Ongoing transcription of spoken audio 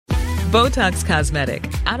Botox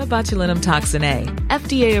Cosmetic, out of botulinum toxin A,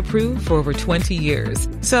 FDA approved for over 20 years.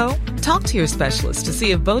 So, talk to your specialist to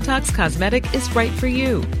see if Botox Cosmetic is right for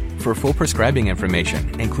you. For full prescribing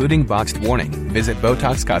information, including boxed warning, visit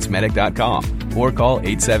BotoxCosmetic.com or call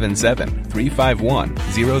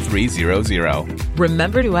 877-351-0300.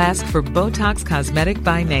 Remember to ask for Botox Cosmetic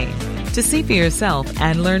by name. To see for yourself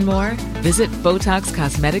and learn more, visit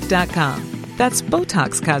BotoxCosmetic.com. That's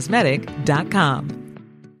BotoxCosmetic.com.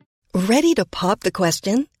 Ready to pop the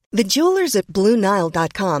question? The jewelers at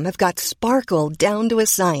BlueNile.com have got sparkle down to a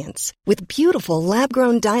science with beautiful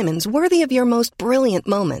lab-grown diamonds worthy of your most brilliant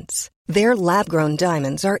moments. Their lab-grown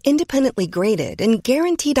diamonds are independently graded and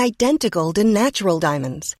guaranteed identical to natural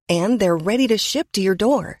diamonds, and they're ready to ship to your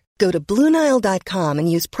door. Go to BlueNile.com and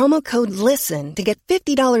use promo code LISTEN to get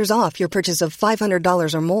 $50 off your purchase of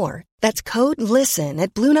 $500 or more. That's code LISTEN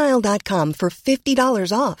at BlueNile.com for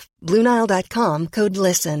 $50 off. BlueNile.com, code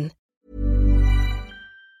LISTEN.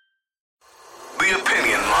 The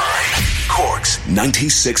Opinion Line. Cork's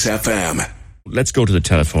 96 FM. Let's go to the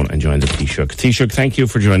telephone and join the Taoiseach. Taoiseach, thank you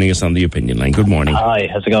for joining us on the Opinion Line. Good morning. Hi,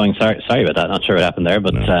 how's it going? Sorry about that. Not sure what happened there,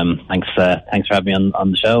 but thanks for having me on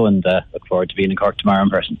the show, and look forward to being in Cork tomorrow in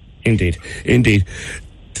person. Indeed.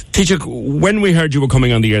 Taoiseach, when we heard you were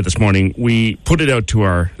coming on the air this morning, we put it out to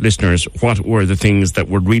our listeners what were the things that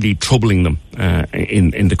were really troubling them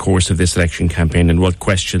in the course of this election campaign and what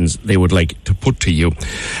questions they would like to put to you.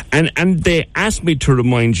 And they asked me to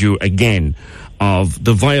remind you again of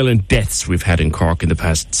the violent deaths we've had in Cork in the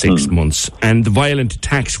past 6 months and the violent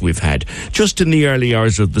attacks we've had. Just in the early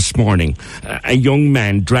hours of this morning, a young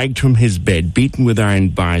man dragged from his bed, beaten with iron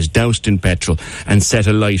bars, doused in petrol and set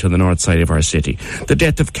alight on the north side of our city. The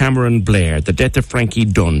death of Cameron Blair, the death of Frankie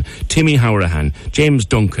Dunn, Timmy Howrahan, James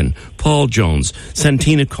Duncan, Paul Jones,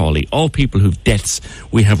 Santina Cawley, all people whose deaths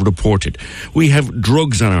we have reported. We have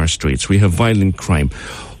drugs on our streets. We have violent crime.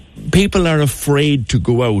 People are afraid to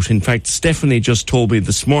go out. In fact, Stephanie just told me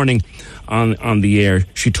this morning on the air,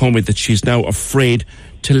 she told me that she's now afraid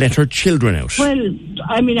to let her children out. Well,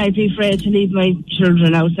 I mean, I'd be afraid to leave my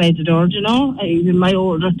children outside the door, you know. My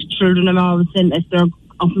older children, I'm always saying, if they're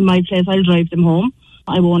up in my place, I'll drive them home.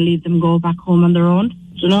 I won't leave them go back home on their own.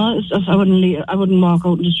 You know, it's just, I wouldn't walk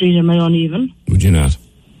out in the street on my own even. Would you not?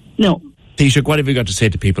 No. Taoiseach, what have you got to say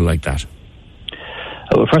to people like that?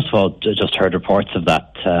 Well, first of all, just heard reports of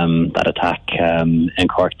that attack in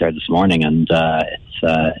Cork there this morning, and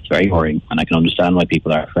it's very worrying, and I can understand why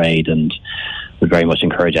people are afraid, and would very much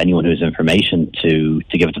encourage anyone who has information to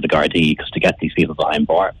give it to the Gardaí, because to get these people behind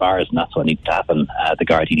bars, and that's what needs to happen. The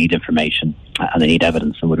Gardaí need information and they need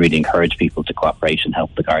evidence, and would really encourage people to cooperate and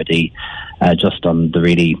help the Gardaí. Just on the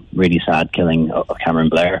really, really sad killing of Cameron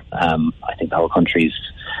Blair, I think the whole country's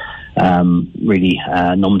really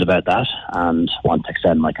numbed about that, and want to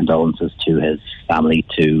extend my condolences to his family,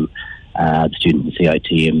 to the students in CIT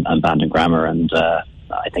and Bandon Grammar, and I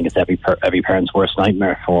think it's every parent's worst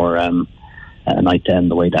nightmare for a night to end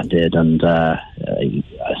the way that did, and I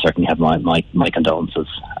certainly have my condolences.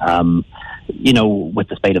 You know, with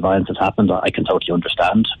the spate of violence that's happened, I can totally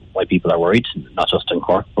understand why people are worried, not just in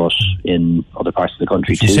Cork, but in other parts of the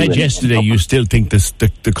country too. You said yesterday you still think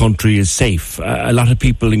the country is safe. A lot of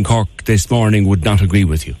people in Cork this morning would not agree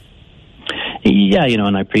with you. Yeah, you know,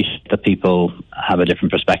 and I appreciate that people have a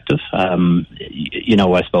different perspective. You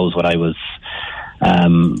know, I suppose what I was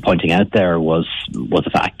pointing out there was a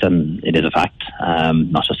fact, and it is a fact,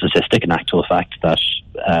 not just a statistic, an actual fact, that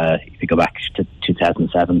if you go back to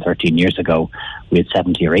 2007, 13 years ago, we had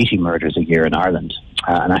 70 or 80 murders a year in Ireland,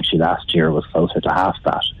 and actually last year was closer to half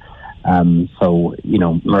that. So, you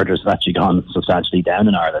know, murders have actually gone substantially down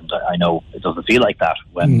in Ireland. I know it doesn't feel like that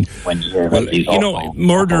when you hear about these. You know,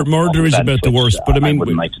 murder is about the worst, but I mean,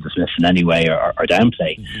 wouldn't like to dismiss in any way or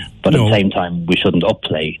downplay, but at the same time, we shouldn't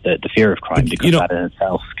upplay the fear of crime, because that in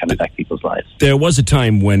itself can affect people's lives. There was a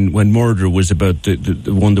time when murder was about the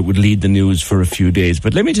one that would lead the news for a few days.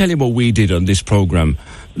 But let me tell you what we did on this programme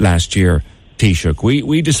last year, Taoiseach.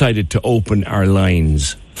 We decided to open our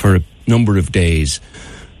lines for a number of days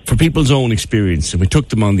for people's own experience, and we took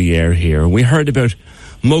them on the air here. We heard about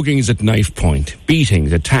muggings at knife point,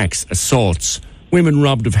 beatings, attacks, assaults, women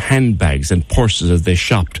robbed of handbags and purses as they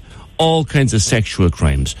shopped, all kinds of sexual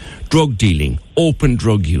crimes, drug dealing, open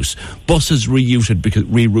drug use, buses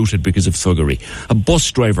rerouted because of thuggery, a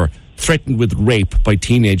bus driver threatened with rape by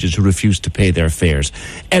teenagers who refuse to pay their fares,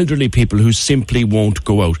 elderly people who simply won't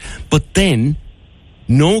go out. But then,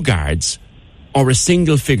 no guards or a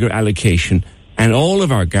single figure allocation, and all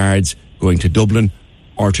of our guards going to Dublin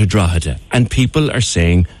or to Drogheda. And people are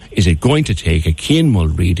saying, is it going to take a Cian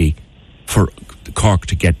Mulready for Cork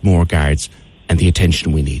to get more guards and the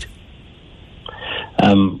attention we need?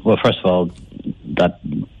 Well, first of all, that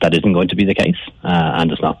isn't going to be the case,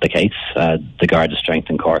 and it's not the case. The Garda strength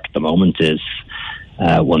in Cork at the moment is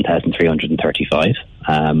 1,335,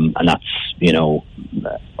 and that's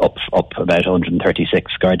up about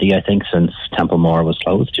 136 Gardaí, I think, since Templemore was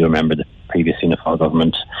closed. Do you remember the previous Fianna Fáil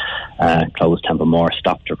government closed Templemore,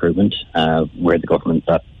 stopped recruitment? We're the government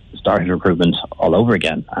that started recruitment all over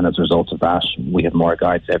again, and as a result of that, we have more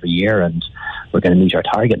guards every year, and we're going to meet our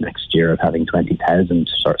target next year of having 21,000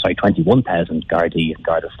 Gardaí and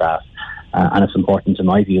Garda staff. And it's important, in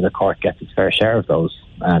my view, that Cork gets its fair share of those.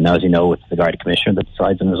 Now, as you know, it's the Garda Commissioner that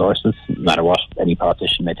decides on resources, no matter what any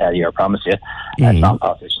politician may tell you or promise you. It's not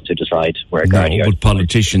politicians who decide where Garda... but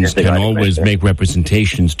politicians can always make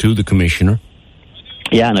representations to the Commissioner.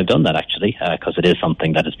 Yeah, and I've done that actually, because it is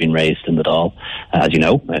something that has been raised in the Dáil, as you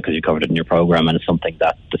know, because you covered it in your programme, and it's something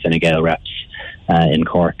that the Fine Gael reps in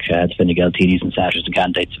Cork, the Fine Gael TDs and senators and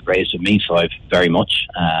candidates have raised with me, so I've very much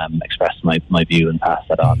expressed my view and passed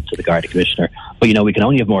that on to the Garda Commissioner. But, we can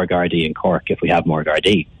only have more Gardaí in Cork if we have more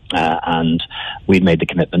Gardaí, and we've made the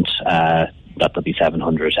commitment that there'll be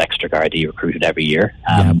 700 extra Gardaí recruited every year.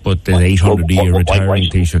 But the 800 a year retiring,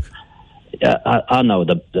 Taoiseach. I know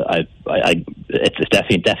it's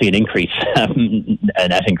definitely an increase, a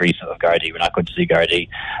net increase of Gardaí. We're not going to see Gardaí.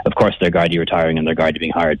 Of course, they're Gardaí retiring and they're Gardaí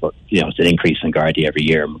being hired, but it's an increase in Gardaí every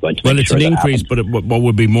year. We're going to it's an increase, but what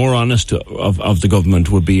would be more honest of the government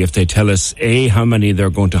would be if they tell us A, how many they're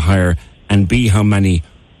going to hire, and B, how many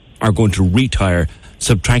are going to retire.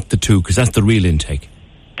 Subtract the two, because that's the real intake.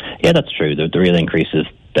 Yeah, that's true. The real increase is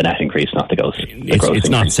the net increase, not the gross. It's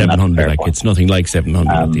not 700. It's nothing like 700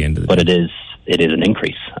 at the end of the day. But it is an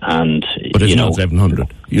increase, and but it's not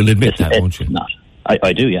 700. You'll admit that, won't you? Not.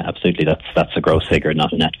 I do, yeah, absolutely. That's a gross figure,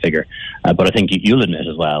 not a net figure. But I think you'll admit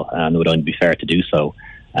as well, and it would only be fair to do so,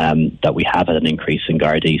 that we have had an increase in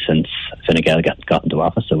Gardaí since Fine Gael got into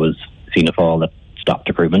office. It was Fianna Fáil that stopped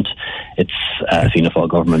recruitment. It's Fianna Fáil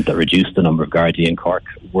government that reduced the number of Gardaí in Cork.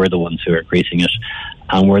 We're the ones who are increasing it,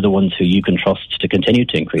 and we're the ones who you can trust to continue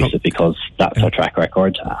to increase it, because that's our track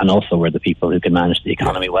record, and also we're the people who can manage the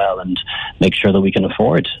economy well and make sure that we can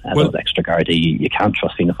afford those extra Gardaí. You can't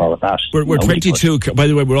trust Fianna Fáil with that. We're 22, by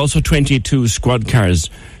the way, we're also 22 squad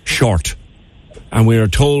cars short. And we are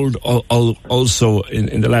told also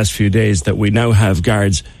in the last few days that we now have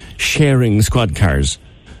guards sharing squad cars,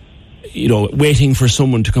 waiting for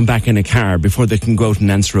someone to come back in a car before they can go out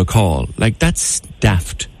and answer a call. Like, that's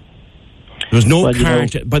daft. There was no car,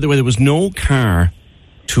 by the way, there was no car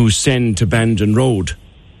to send to Bandon Road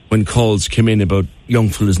when calls came in about young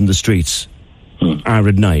fellas in the streets,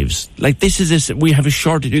 armed knives. Like, we have a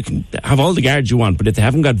shortage. You can have all the guards you want, but if they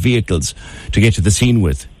haven't got vehicles to get to the scene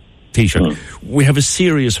with, Taoiseach, we have a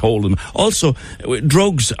serious hole in them. Also,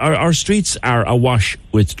 drugs, our streets are awash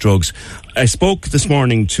with drugs. I spoke this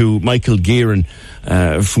morning to Michael Gearan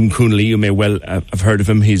from Coonley. You may well have heard of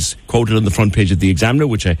him. He's quoted on the front page of the Examiner,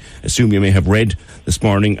 which I assume you may have read this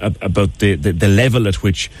morning, about the level at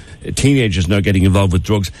which teenagers are now getting involved with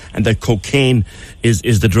drugs, and that cocaine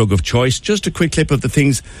is the drug of choice. Just a quick clip of the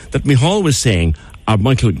things that Micheál was saying,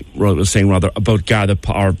 Michael was saying rather, about Garda,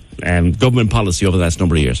 our government policy over the last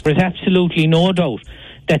number of years. There's absolutely no doubt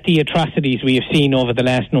that the atrocities we have seen over the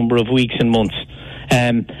last number of weeks and months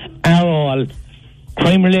are all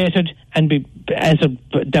crime-related, and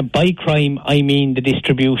by crime I mean the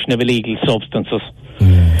distribution of illegal substances.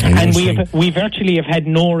 And we virtually have had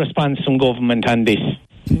no response from government on this.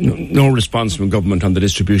 No response from government on the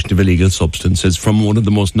distribution of illegal substances from one of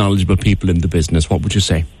the most knowledgeable people in the business. What would you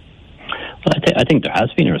say? Well, I think there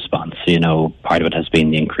has been a response. Part of it has been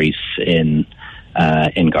the increase in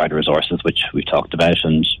Garda resources, which we've talked about.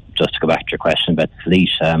 And just to go back to your question about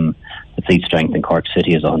the fleet strength in Cork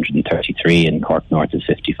City is 133, in Cork North is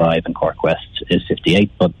 55, and Cork West is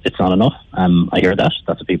 58. But it's not enough. I hear that.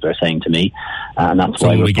 That's what people are saying to me, and that's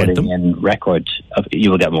why we're putting in record.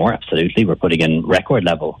 You will get more, absolutely. We're putting in record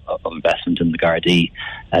level of investment in the Gardaí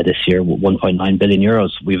this year, 1.9 billion euros.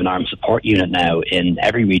 We have an armed support unit now in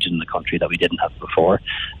every region in the country that we didn't have before.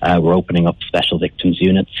 We're opening up special victims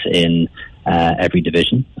units in every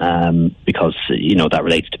division, because that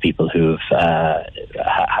relates to people who've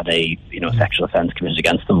had a sexual offence committed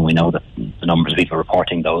against them, and we know that the numbers of people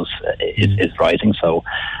reporting those is rising. So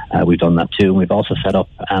we've done that too. And we've also set up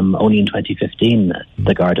only in 2015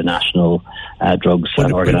 the Garda National Drugs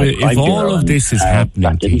and Organised Crime Bureau. If all of this is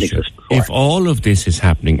happening, if all of this is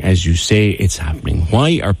happening as you say it's happening,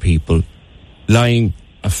 why are people lying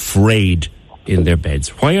afraid in their beds?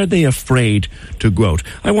 Why are they afraid to go out?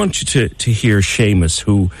 I want you to hear Seamus,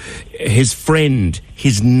 who his friend,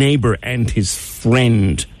 his neighbour and his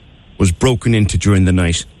friend was broken into during the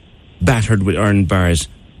night battered with iron bars,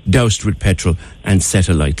 doused with petrol and set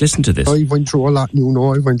alight. Listen to this. I went through a lot,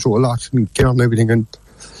 I went through a lot and care and everything, and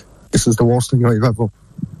this is the worst thing I've ever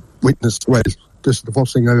witnessed. Well, this is the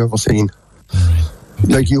first thing I've ever seen. Right.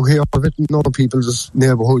 Okay. Like, you hear of it in other people's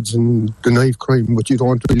neighbourhoods and the knife crime, but you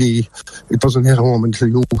don't really, it doesn't hit home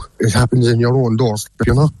until it happens in your own doorstep,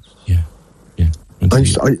 you know? Yeah.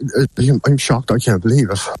 I'm shocked, I can't believe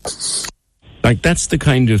it. Like, that's the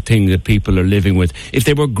kind of thing that people are living with. If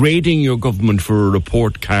they were grading your government for a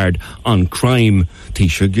report card on crime,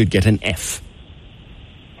 Taoiseach, you'd get an F.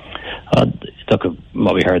 Look,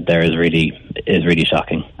 what we heard there is really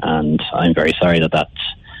shocking, and I'm very sorry that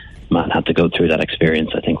man had to go through that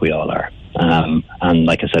experience. I think we all are. And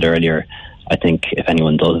like I said earlier, I think if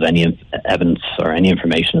anyone does have any evidence or any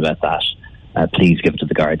information about that, please give it to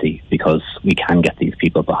the Gardaí, because we can get these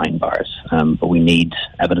people behind bars. But we need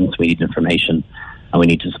evidence, we need information, and we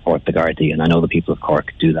need to support the Gardaí. And I know the people of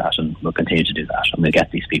Cork do that and will continue to do that. And we'll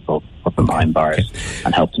get these people, put them behind bars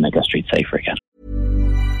and help to make our streets safer again.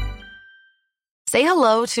 Say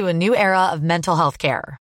hello to a new era of mental health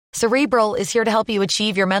care. Cerebral is here to help you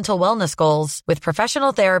achieve your mental wellness goals with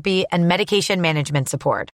professional therapy and medication management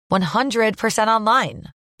support. 100%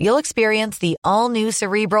 online. You'll experience the all-new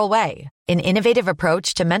Cerebral Way, an innovative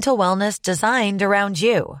approach to mental wellness designed around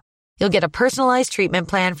you. You'll get a personalized treatment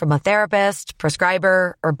plan from a therapist,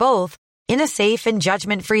 prescriber, or both in a safe and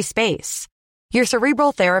judgment-free space. Your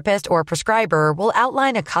Cerebral therapist or prescriber will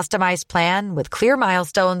outline a customized plan with clear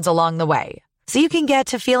milestones along the way, so you can get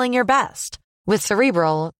to feeling your best. With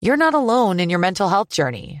Cerebral, you're not alone in your mental health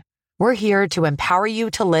journey. We're here to empower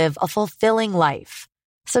you to live a fulfilling life.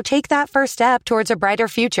 So take that first step towards a brighter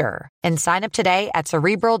future and sign up today at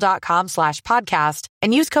Cerebral.com/podcast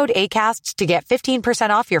and use code ACAST to get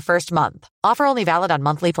 15% off your first month. Offer only valid on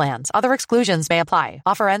monthly plans. Other exclusions may apply.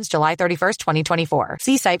 Offer ends July 31st, 2024.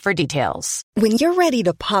 See site for details. When you're ready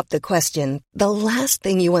to pop the question, the last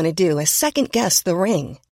thing you want to do is second-guess the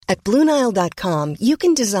ring. At BlueNile.com, you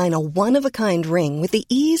can design a one-of-a-kind ring with the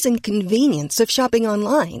ease and convenience of shopping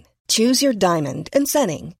online. Choose your diamond and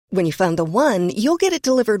setting. When you find the one, you'll get it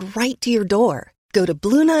delivered right to your door. Go to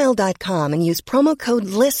BlueNile.com and use promo code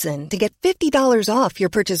LISTEN to get $50 off your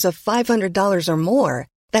purchase of $500 or more.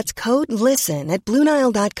 That's code LISTEN at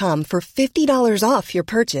BlueNile.com for $50 off your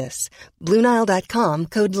purchase. BlueNile.com,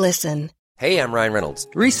 code LISTEN. Hey, I'm Ryan Reynolds.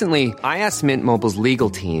 Recently, I asked Mint Mobile's legal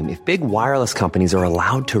team if big wireless companies are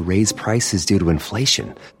allowed to raise prices due to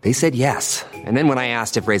inflation. They said yes. And then when I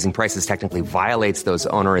asked if raising prices technically violates those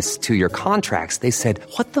onerous 2-year contracts, they said,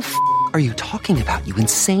 "What the f*** are you talking about, you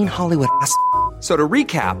insane Hollywood ass?" So to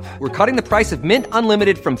recap, we're cutting the price of Mint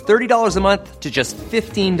Unlimited from $30 a month to just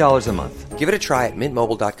 $15 a month. Give it a try at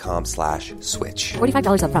mintmobile.com/switch.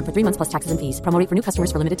 $45 up front for 3 months plus taxes and fees. Promo rate for new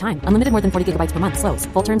customers for limited time. Unlimited more than 40 gigabytes per month. Slows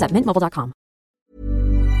full terms at mintmobile.com.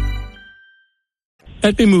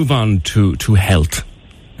 Let me move on to health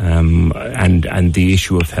and the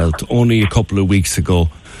issue of health. Only a couple of weeks ago,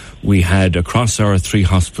 we had across our 3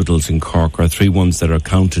 hospitals in Cork, our 3 ones that are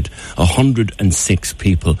counted, 106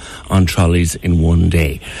 people on trolleys in one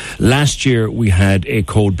day. Last year we had a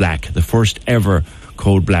code black, the first ever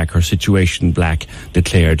code black or situation black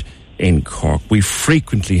declared in Cork. We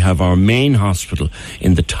frequently have our main hospital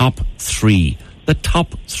in the top 3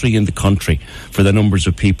 in the country for the numbers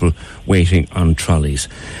of people waiting on trolleys.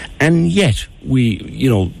 And yet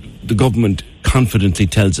the government confidently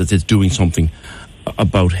tells us it's doing something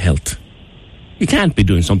about health. You can't be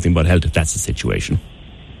doing something about health if that's the situation.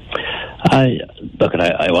 I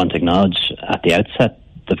want to acknowledge at the outset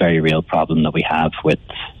the very real problem that we have with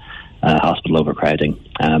hospital overcrowding.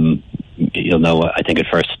 You'll know, I think it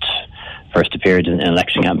first appeared in an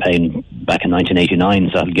election campaign back in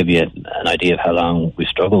 1989, so that'll give you an idea of how long we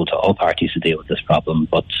struggled, all parties, to deal with this problem.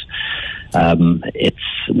 But it's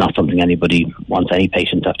not something anybody wants any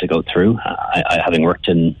patient to have to go through. Having worked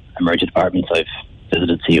in emergency departments, I've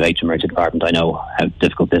visited CUH emergency department. I know how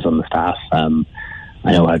difficult it is on the staff. I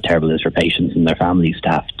know how terrible it is for patients and their family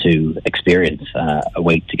staff to experience a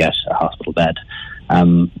wait to get a hospital bed.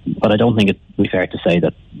 But I don't think it would be fair to say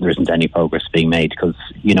that there isn't any progress being made, because,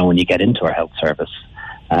 when you get into our health service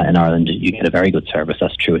in Ireland, you get a very good service.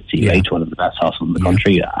 That's true at CUH, one of the best hospitals in the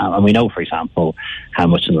country. And we know, for example, how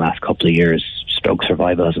much in the last couple of years stroke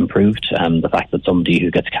survival has improved. The fact that somebody who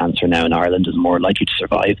gets cancer now in Ireland is more likely to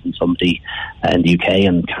survive than somebody in the UK,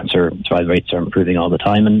 and cancer survival rates are improving all the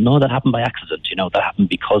time. And no, that happened by accident. That happened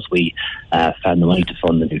because we found the money to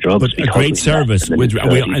fund the new drugs. But a great service. And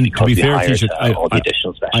to be fair,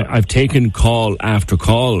 I've taken call after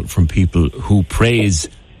call from people who praise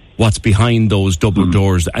what's behind those double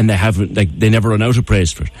doors, and they never run out of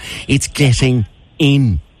praise for it. It's getting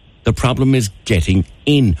in. The problem is getting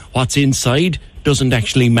in. What's inside doesn't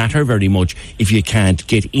actually matter very much if you can't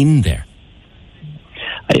get in there.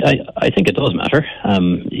 I think it does matter.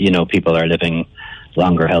 People are living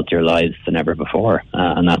longer, healthier lives than ever before,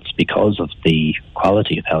 and that's because of the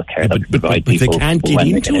quality of healthcare that we provide people. But they can't get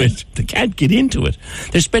into it. They can't get into it.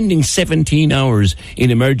 They're spending 17 hours in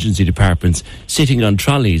emergency departments, sitting on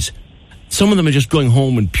trolleys. Some of them are just going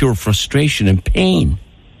home in pure frustration and pain.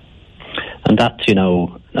 And that,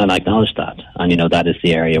 and I acknowledge that. And, that is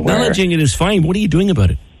the area where... Acknowledging it is fine. What are you doing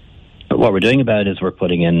about it? What we're doing about it is we're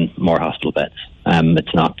putting in more hospital beds.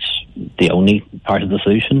 It's not the only part of the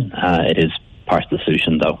solution. It is part of the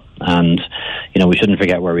solution, though. And, we shouldn't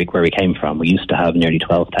forget where we came from. We used to have nearly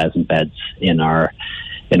 12,000 beds in our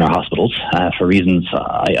hospitals for reasons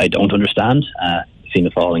I don't understand. Fianna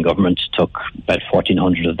Fáil in government took about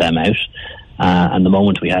 1,400 of them out. And the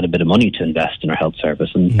moment we had a bit of money to invest in our health service,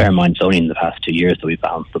 and bear in mind it's only in the past 2 years that we've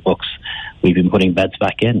balanced the books, we've been putting beds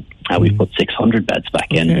back in. We've put 600 beds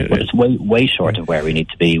back in, but it's way short of where we need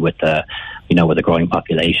to be with the with a growing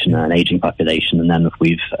population and an aging population. And then if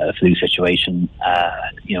we've a flu situation,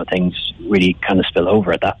 things really kind of spill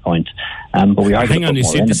over at that point. But we are hang on, you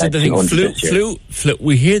see, this is the thing. Flu.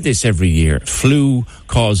 We hear this every year. Flu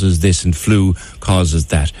causes this and flu causes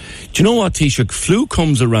that. Do you know what, Taoiseach? Flu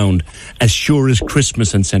comes around as sure as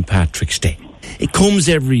Christmas and St. Patrick's Day. It comes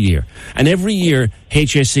every year. And every year,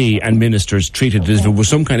 HSE and ministers treat it as if it was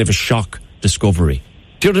some kind of a shock discovery.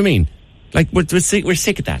 Do you know what I mean? Like, we're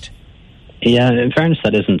sick of that. Yeah, in fairness,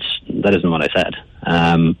 that isn't what I said.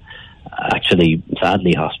 Actually,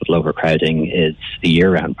 sadly, hospital overcrowding is a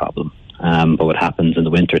year-round problem. But what happens in the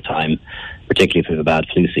winter time, particularly if we have a bad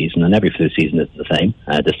flu season, and every flu season is the same,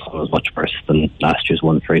 this one was much worse than last year's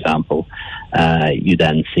one, for example, you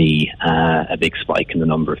then see a big spike in the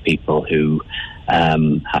number of people who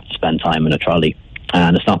have to spend time in a trolley.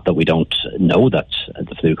 And it's not that we don't know that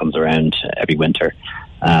the flu comes around every winter,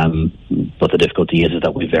 but the difficulty is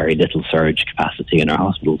that we've very little surge capacity in our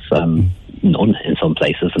hospitals, none in some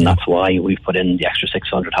places, and that's why we've put in the extra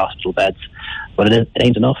 600 hospital beds. But it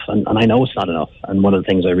ain't enough, and I know it's not enough. And one of the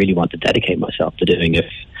things I really want to dedicate myself to doing,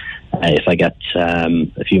 if I get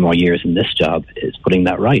a few more years in this job, is putting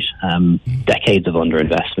that right. Decades of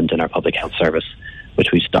underinvestment in our public health service,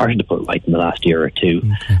 which we started to put right in the last year or two,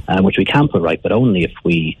 which we can put right, but only if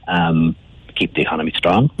we keep the economy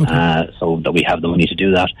strong, so that we have the money to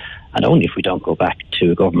do that, and only if we don't go back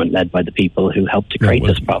to a government led by the people who helped to create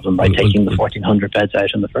this problem by taking the 1,400 beds out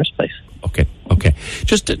in the first place. Okay.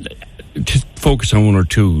 Just to focus on one or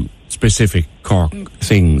two specific Cork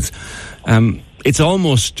things. It's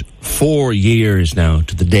almost 4 years now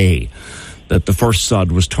to the day that the first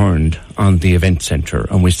sod was turned on the event centre,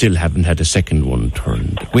 and we still haven't had a second one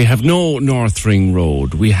turned. We have no North Ring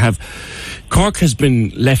Road. Cork has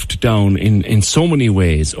been left down in so many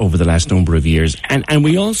ways over the last number of years, and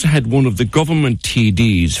we also had one of the government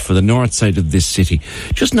TDs for the north side of this city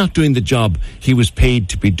just not doing the job he was paid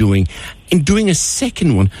to be doing, and doing a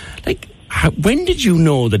second one. Like, when did you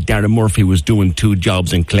know that Darren Murphy was doing two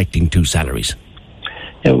jobs and collecting two salaries?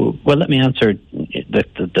 Well, let me answer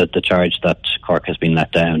the charge that Cork has been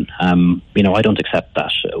let down. I don't accept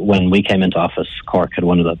that. When we came into office, Cork had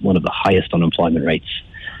one of the highest unemployment rates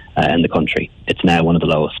in the country. It's now one of the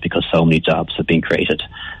lowest because so many jobs have been created.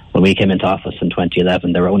 When we came into office in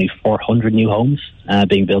 2011, there were only 400 new homes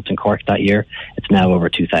being built in Cork that year. It's now over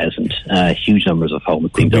 2,000. Huge numbers of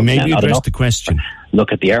homes being built. Maybe address the question.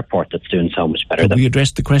 Look at the airport that's doing so much better than we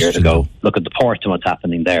addressed the question years ago. Look at the port and what's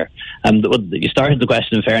happening there. You started the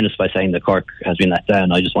question, in fairness, by saying that Cork has been let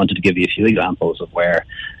down. I just wanted to give you a few examples of where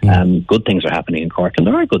good things are happening in Cork, and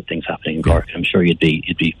there are good things happening in Cork. I'm sure you'd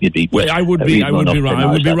be. Well, I would be wrong. I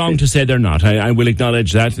would be wrong to say they're not. I will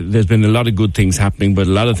acknowledge that there's been a lot of good things happening, but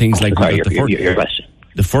a lot of things like your question.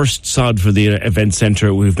 The first sod for the event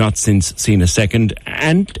centre, we've not since seen a second,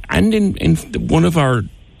 and in one of our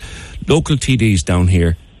local TDs down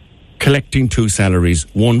here, collecting two salaries,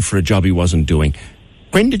 one for a job he wasn't doing.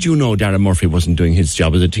 When did you know Darren Murphy wasn't doing his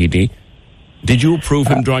job as a TD? Did you approve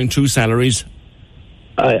him drawing two salaries?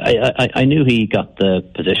 I knew he got the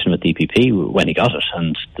position with DPP when he got it,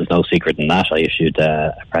 and there's no secret in that. I issued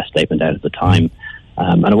a press statement out at the time.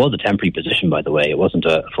 And it was a temporary position, by the way. It wasn't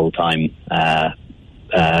a full-time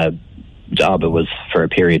job. It was for a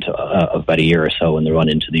period of about a year or so in the run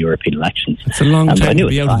into the European elections. It's a long time to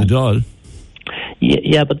be out of the Dáil.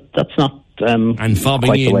 Yeah, but that's not and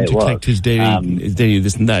fobbing in to collect his daily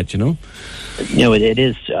this and that, it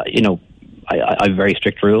is, I have a very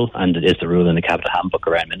strict rule, and it is the rule in the Cabinet Handbook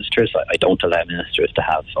around ministers. I don't allow ministers to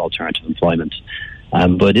have alternative employment.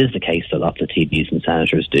 But it is the case that lots of TDs and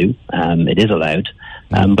senators do. It is allowed.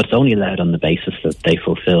 But it's only allowed on the basis that they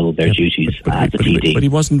fulfil their duties as a TD. But he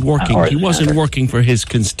wasn't working. He wasn't working for his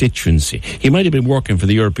constituency. He might have been working for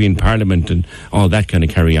the European Parliament and all that kind of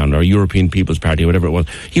carry on, or European People's Party, or whatever it was.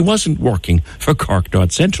 He wasn't working for Cork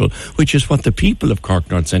North Central, which is what the people of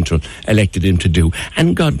Cork North Central elected him to do,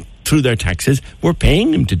 and God, through their taxes, were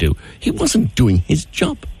paying him to do. He wasn't doing his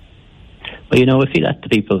job. Well, if he let the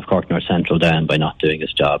people of Cork North Central down by not doing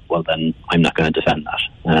his job, well, then I'm not going to defend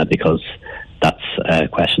that, because that's a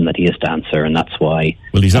question that he has to answer, and that's why...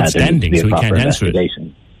 Well, he's not standing, so he can't answer it.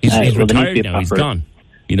 He's retired now, he's gone.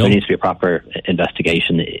 There needs to be a proper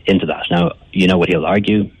investigation into that. Now, you know what he'll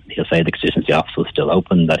argue. He'll say the constituency office was still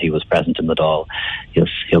open, that he was present in the Dáil.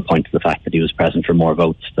 He'll point to the fact that he was present for more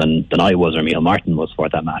votes than I was, or Micheál Martin was, for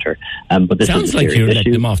that matter. But this sounds is a like you're issue.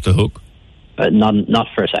 letting him off the hook. Not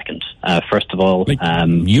for a second. First of all...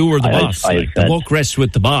 you were the boss. The hook rests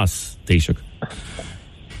with the boss, Taoiseach.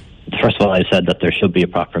 First of all, I said that there should be a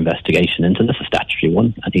proper investigation into this, a statutory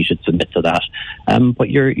one, and he should submit to that. But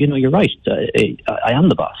you're right. I am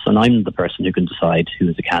the boss, and I'm the person who can decide who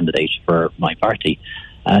is a candidate for my party.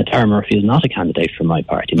 Tara Murphy is not a candidate for my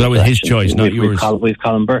party. That was his choice, not yours. We've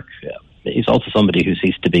Colin Burke. He's also somebody who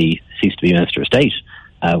ceased to be Minister of State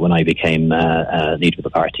when I became leader of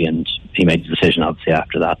the party, and he made the decision, obviously,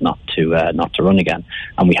 after that not to run again.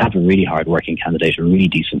 And we have a really hard-working candidate, a really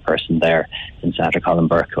decent person there in Senator Colin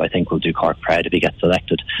Burke, who I think will do Cork proud if he gets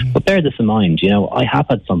elected. But bear this in mind, I have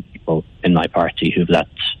had some people in my party who've let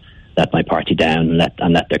my party down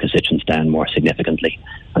and let their constituents down more significantly,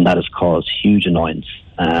 and that has caused huge annoyance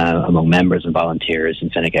among members and volunteers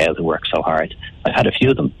in Fine Gael who work so hard. I've had a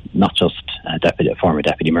few of them, not just former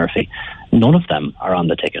Deputy Murphy. None of them are on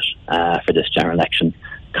the ticket for this general election.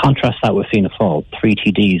 Contrast that with Fianna Fáil, 3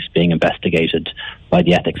 TDs being investigated by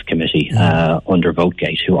the Ethics Committee under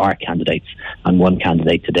VoteGate, who are candidates, and one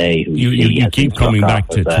candidate today who... You keep coming back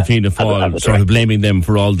to Fianna Fáil, sort of blaming them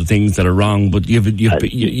for all the things that are wrong, but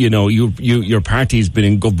your party's been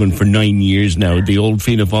in government for 9 years now. The old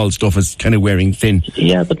Fianna Fáil stuff is kind of wearing thin.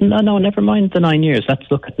 Yeah, but no, never mind the 9 years. Let's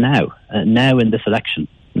look at now in this election.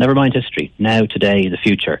 Never mind history. Now, today, the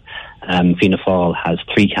future. Fianna Fáil has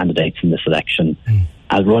 3 candidates in this election,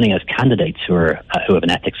 as running as candidates who have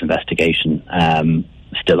an ethics investigation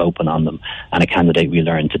still open on them, and a candidate we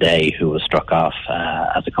learned today who was struck off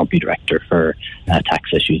as a company director for tax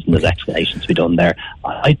issues, and there's explanations to be done there.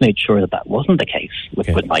 I've made sure that wasn't the case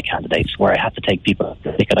with my candidates, where I had to take people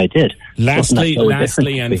the ticket I did. Lastly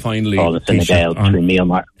and finally, between Micheál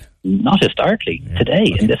Martin. Not historically,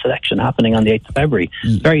 today, in this election happening on the 8th of February.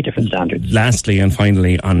 Very different standards. Lastly and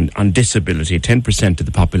finally, on disability, 10% of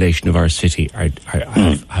the population of our city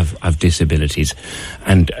have disabilities,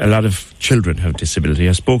 and a lot of children have disability.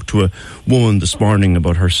 I spoke to a woman this morning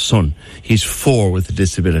about her son. He's 4 with a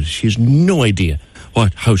disability. She has no idea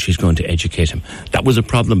how she's going to educate him. That was a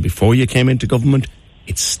problem before you came into government.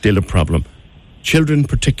 It's still a problem. Children,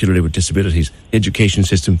 particularly with disabilities, the education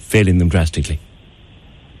system failing them drastically.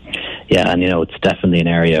 Yeah, and it's definitely an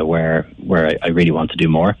area where I really want to do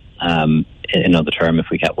more. In another term, if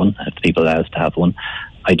we get one, if the people allow us to have one.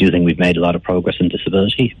 I do think we've made a lot of progress in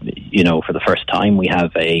disability. For the first time, we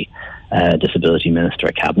have a disability minister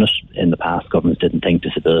at Cabinet. In the past, governments didn't think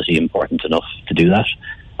disability important enough to do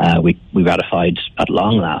that. We ratified at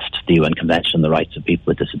long last the UN Convention on the Rights of People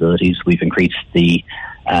with Disabilities. We've increased the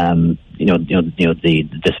the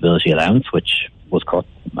disability allowance, which was cut.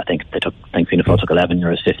 I think Fianna Fáil took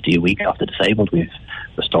 €11.50 a week off the disabled. We've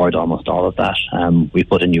restored almost all of that. We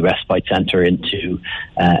put a new respite centre into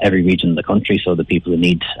every region of the country, so that people who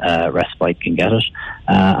need respite can get it.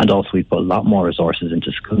 And also we put a lot more resources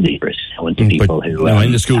into school leavers, into people who...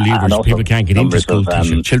 in the school leavers, people can't get into school.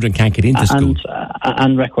 Children can't get into school.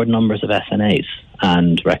 And record numbers of SNAs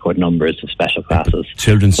and record numbers of special classes.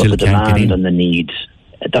 Children still can't get in. And the need...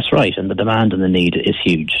 That's right, and the demand and the need is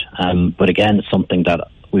huge. But again, it's something that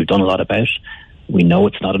we've done a lot about. We know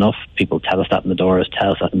it's not enough. People tell us that in the doors,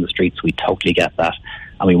 tell us that in the streets. We totally get that,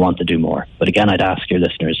 and we want to do more. But again, I'd ask your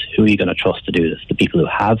listeners, who are you going to trust to do this? The people who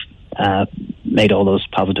have made all those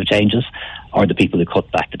positive changes, or the people who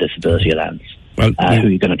cut back the disability allowance? Who are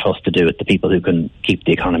you going to trust to do it? The people who can keep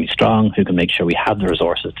the economy strong, who can make sure we have the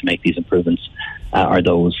resources to make these improvements, are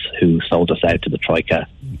those who sold us out to the Troika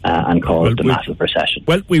and caused a massive recession.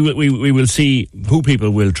 Well, we will see who people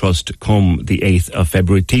will trust come the 8th of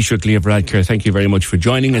February. Taoiseach Leo Varadkar, thank you very much for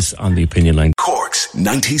joining us on the Opinion Line. Cork's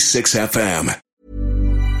 96 FM.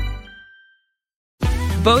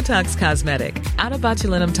 Botox Cosmetic, out of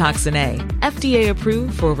botulinum toxin A, FDA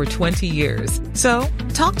approved for over 20 years. So,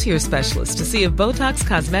 talk to your specialist to see if Botox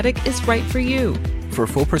Cosmetic is right for you. For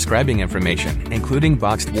full prescribing information, including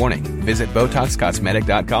boxed warning, visit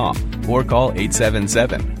BotoxCosmetic.com or call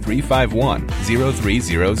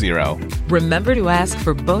 877-351-0300. Remember to ask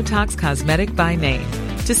for Botox Cosmetic by name.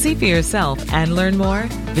 To see for yourself and learn more,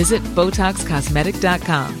 visit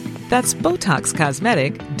BotoxCosmetic.com. That's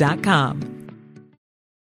BotoxCosmetic.com.